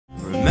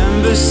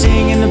was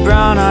singing the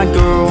brown-eyed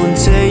girl and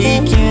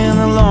taking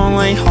the long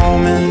way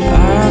home, and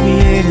I'll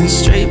be heading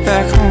straight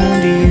back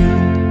home to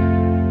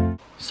you.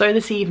 So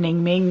this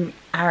evening, me and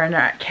Aaron are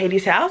at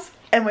Katie's house,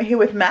 and we're here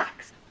with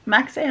Max.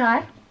 Max, say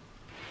hi.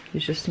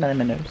 He's just smelling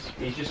my nose.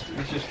 He's just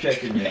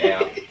checking you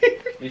out.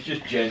 He's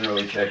just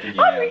generally checking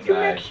you out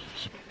today.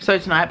 So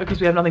tonight, because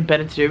we have nothing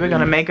better to do, we're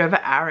gonna make over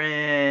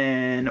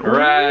Aaron.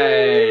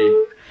 Hooray!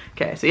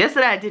 Okay, so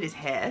yesterday I did his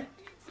hair,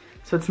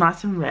 so it's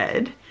nice and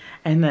red.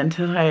 And then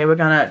today we're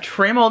gonna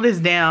trim all this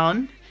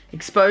down,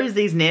 expose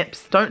these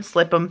nips, don't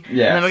slip them,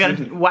 yeah. And then we're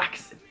gonna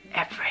wax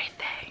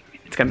everything.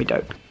 It's gonna be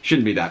dope.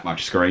 Shouldn't be that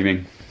much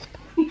screaming.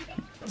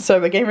 So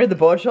we're getting rid of the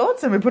board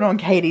shorts and we put on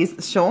Katie's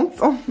shorts.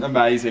 Oh.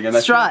 Amazing, and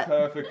that's strut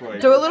perfectly.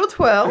 Do a little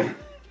twirl.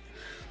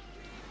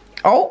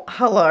 Oh,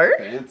 hello.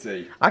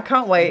 Fancy. I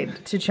can't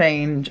wait to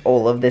change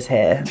all of this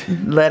hair.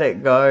 Let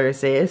it go,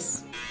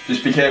 sis.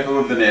 Just be careful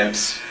of the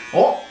nips.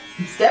 Oh,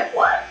 step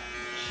one.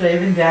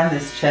 Shaving down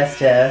this chest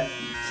hair.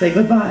 Say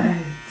goodbye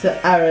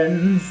to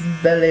Aaron's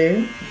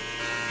belly.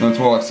 That's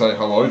why I say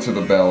hello to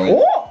the belly.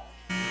 Oh,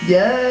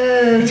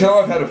 yes. You can tell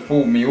I've had a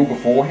full meal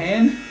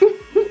beforehand.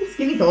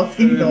 Skinny thoughts,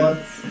 skinny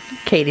thoughts.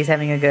 Katie's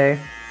having a go.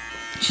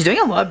 She's doing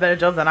a lot better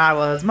job than I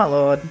was, my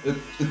lord.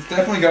 It's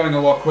definitely going a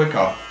lot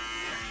quicker.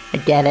 I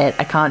get it.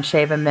 I can't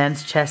shave a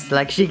man's chest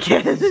like she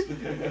can.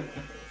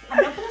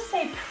 I'm not gonna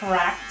say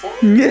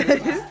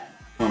practice.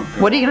 Oh,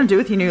 what are you gonna do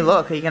with your new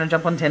look? Are you gonna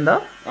jump on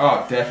Tinder?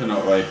 Oh,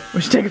 definitely.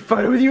 We should take a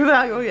photo with you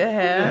without all your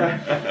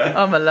hair.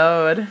 Oh my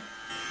lord.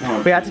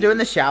 Oh, We had to do it in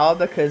the shower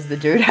because the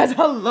dude has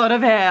a lot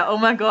of hair. Oh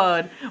my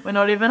god. We're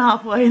not even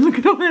halfway. Look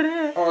at all that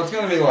hair. Oh, it's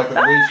gonna be like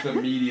at least a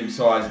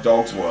medium-sized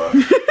dog's worth.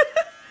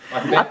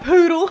 Like a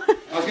poodle.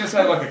 I was gonna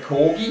say like a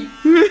corgi.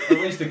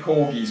 At least a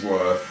corgi's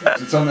worth.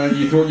 Is it something that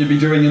you thought you'd be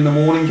doing in the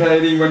morning,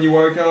 Katie, when you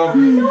woke up?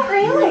 Not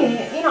really.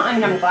 You know, I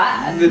mean, I'm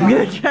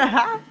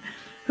glad.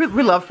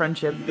 We love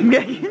friendship.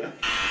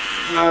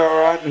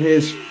 Alright,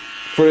 here's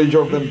footage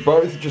of them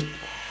both just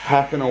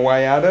hacking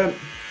away at it.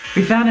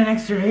 We found an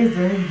extra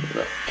razor.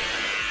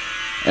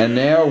 And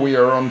now we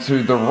are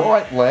onto the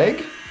right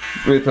leg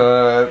with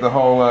the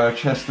whole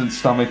chest and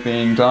stomach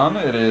being done.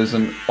 It is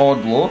an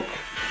odd look.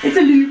 It's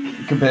a look.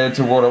 Compared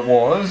to what it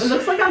was. It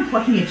looks like I'm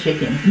plucking a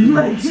chicken.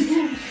 like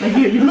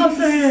you lost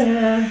your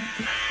hair.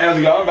 How's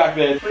it going back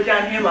there? We're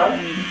down here, love.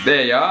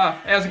 There you are.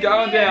 How's it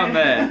going down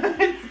there?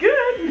 It's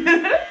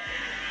good.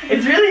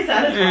 It's really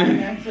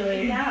satisfying,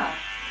 actually. Yeah.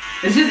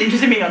 It's just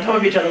interesting being on top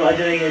of each other while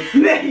doing it.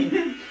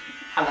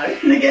 Hello.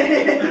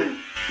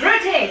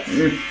 Rotate.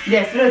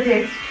 Yes,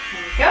 rotate.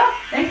 Go.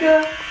 Thank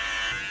you.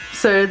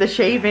 So the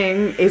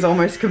shaving is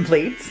almost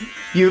complete.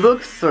 You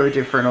look so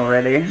different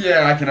already.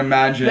 Yeah, I can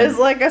imagine. There's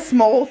like a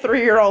small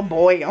 3-year-old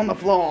boy on the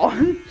floor.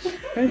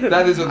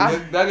 that is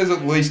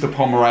at least a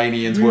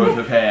Pomeranian's worth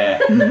of hair.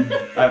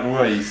 At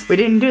least. We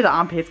didn't do the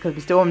armpits because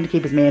we still want him to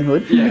keep his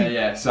manhood.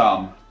 Yeah,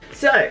 some.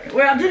 So,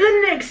 we're up to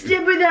the next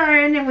step with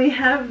Aaron and we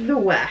have the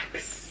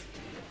wax.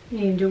 You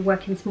need to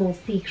work in small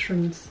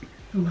sections.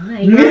 Oh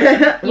my. You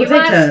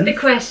asked the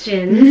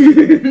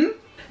questions.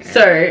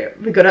 So,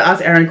 we've got to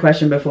ask Aaron a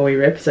question before we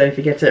rip, so if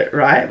he gets it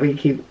right,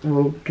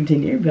 we'll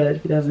continue, but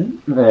if he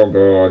doesn't... Oh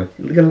god.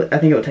 I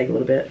think it'll take a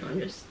little bit.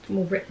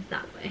 We'll rip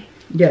that way.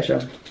 Yeah,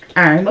 sure.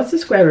 Aaron, what's the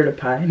square root of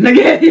pi?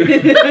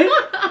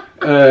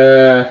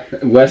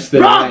 Less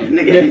than Wrong!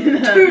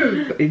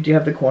 2. Do you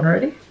have the corner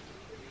ready?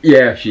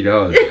 Yeah, she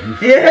does.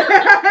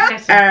 Yeah.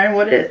 Aaron,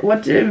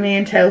 what do me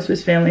and Taylor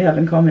Swift's family have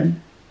in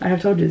common? I have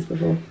told you this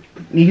before.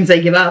 You can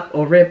say give up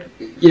or rip.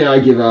 Yeah, I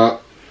give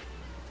up.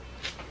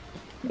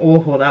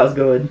 Oh, that was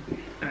good.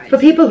 Right. For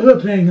people who are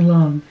playing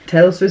along,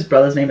 Taylor Swift's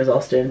brother's name is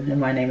Austin, and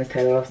my name is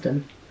Taylor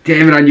Austin.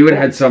 Damn it, I knew it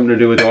had something to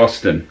do with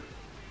Austin.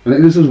 I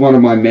think this was one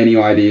of my many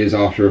ideas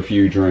after a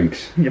few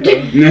drinks. Yeah,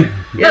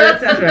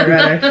 that sounds about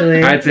right,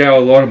 actually. That's how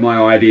a lot of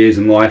my ideas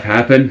in life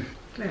happen.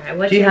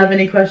 Alright, do you have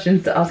any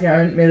questions to ask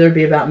Aaron, whether it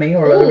be about me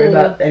or whether it be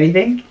about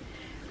anything?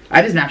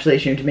 I just naturally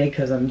assumed me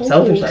because I'm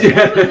selfish like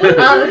that.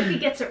 Oh, if he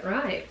gets it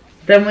right.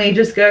 Then we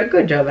just go,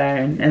 good job,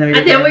 Aaron. And then we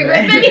rip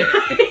anyway.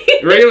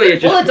 Really?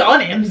 Well, it's on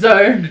him,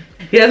 so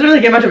he doesn't really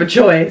get much of a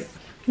choice.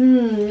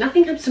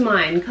 Nothing comes to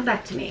mind. Come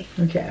back to me.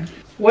 Okay.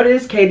 What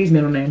is Katie's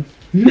middle name?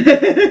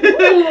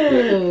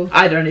 Ooh.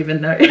 I don't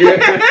even know.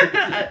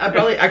 I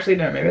probably actually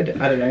know. Maybe I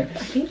don't know. I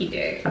think you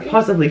do. I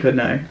possibly could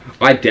know.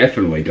 I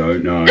definitely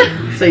don't know.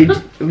 So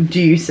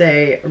do you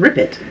say rip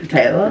it,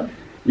 Taylor?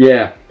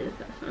 Yeah.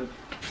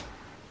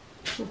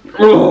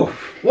 Oh.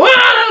 Wow,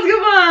 that was a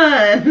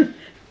good one!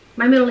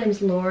 My middle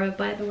name's Laura,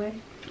 by the way.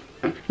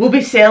 We'll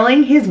be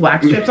selling his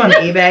wax strips on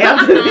eBay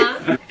after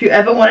this. If you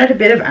ever wanted a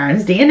bit of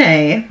Aaron's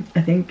DNA,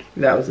 I think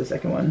that was the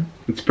second one.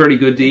 It's pretty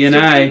good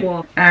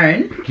DNA.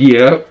 Aaron?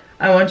 Yep.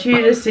 I want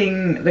you to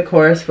sing the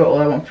chorus for All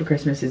I Want for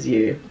Christmas Is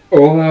You.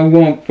 All I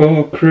want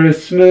for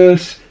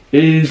Christmas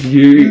is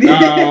you.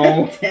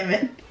 Oh. Damn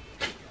it.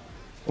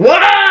 Wow,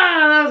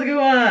 that was a good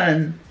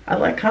one.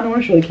 I kind of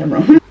want to show the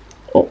camera.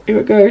 Oh, here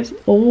it goes.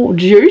 Oh,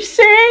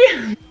 juicy.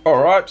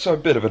 Alright, so a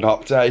bit of an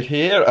update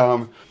here.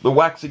 The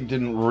waxing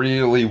didn't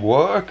really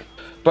work,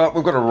 but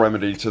we've got a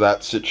remedy to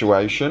that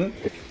situation.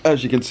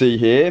 as you can see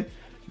here,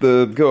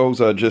 the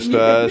girls are just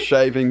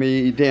shaving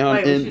me down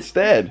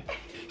instead.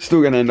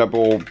 Still gonna end up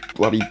all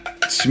bloody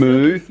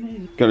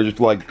smooth. Gonna just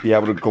like be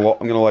able to glide.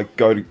 I'm gonna like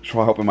go to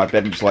try help in my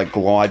bed and just like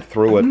glide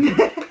through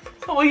it.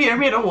 Oh, you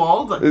hit a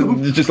wall. Like,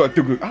 it's just like,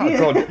 oh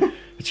god.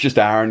 It's just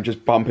Aaron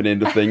just bumping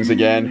into things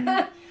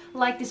again.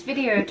 Like this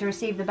video to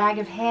receive the bag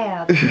of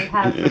hair that we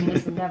have from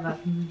this endeavour.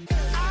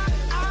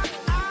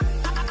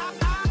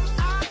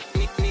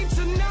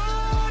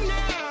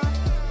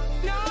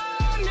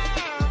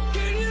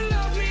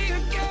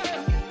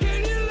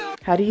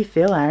 How do you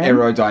feel, Aaron?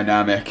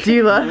 Aerodynamic. Do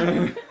you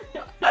love?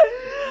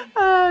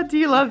 Do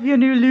you love your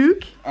new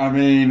look? I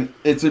mean,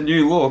 it's a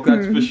new look,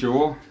 that's for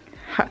sure.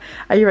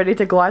 Are you ready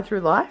to glide through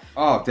life?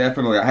 Oh,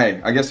 definitely.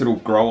 Hey, I guess it'll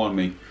grow on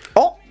me.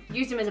 Oh!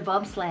 Use him as a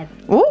bobsled.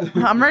 Oh,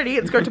 I'm ready.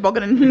 Let's go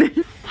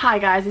tobogganing. Hi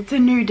guys, it's a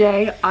new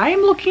day. I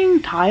am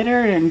looking tighter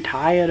and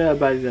tireder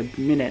by the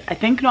minute. I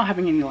think not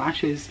having any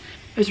lashes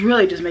is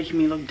really just making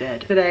me look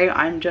dead. Today,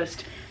 I'm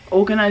just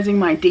organizing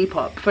my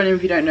Depop. For any of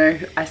you who don't know,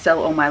 I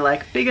sell all my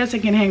like bigger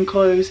secondhand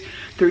clothes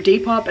through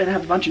Depop, and I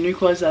have a bunch of new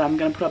clothes that I'm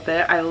gonna put up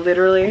there. I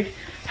literally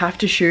have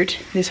to shoot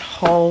this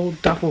whole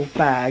duffel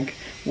bag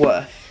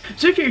worth.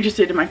 So if you're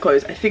interested in my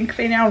clothes, I think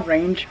they now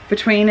range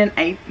between an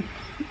 8,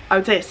 I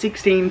would say a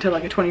 16 to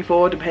like a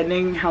 24,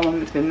 depending how long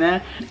it's been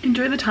there.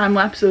 Enjoy the time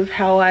lapse of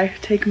how I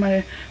take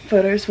my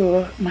photos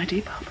for my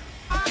Depop.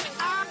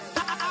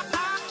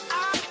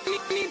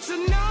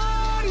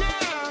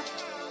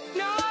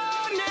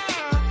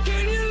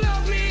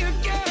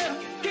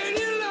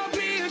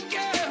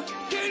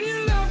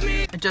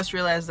 Just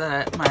realized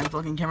that my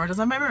vlogging camera doesn't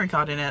have my memory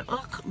card in it.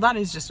 Ugh, that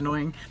is just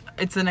annoying.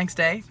 It's the next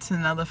day. It's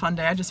another fun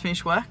day. I just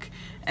finished work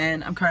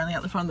and I'm currently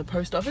at the front of the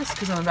post office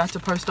because I'm about to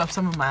post off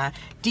some of my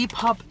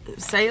Depop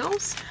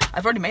sales.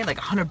 I've already made like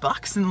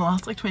 $100 in the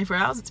last like 24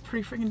 hours. It's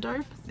pretty freaking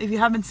dope. If you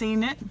haven't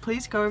seen it,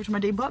 please go over to my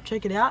Depop,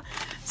 check it out.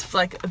 It's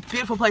like a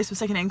beautiful place for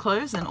secondhand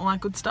clothes and all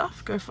that good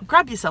stuff.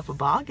 Grab yourself a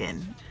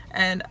bargain.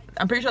 And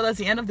I'm pretty sure that's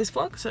the end of this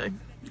vlog, so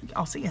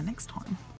I'll see you next time.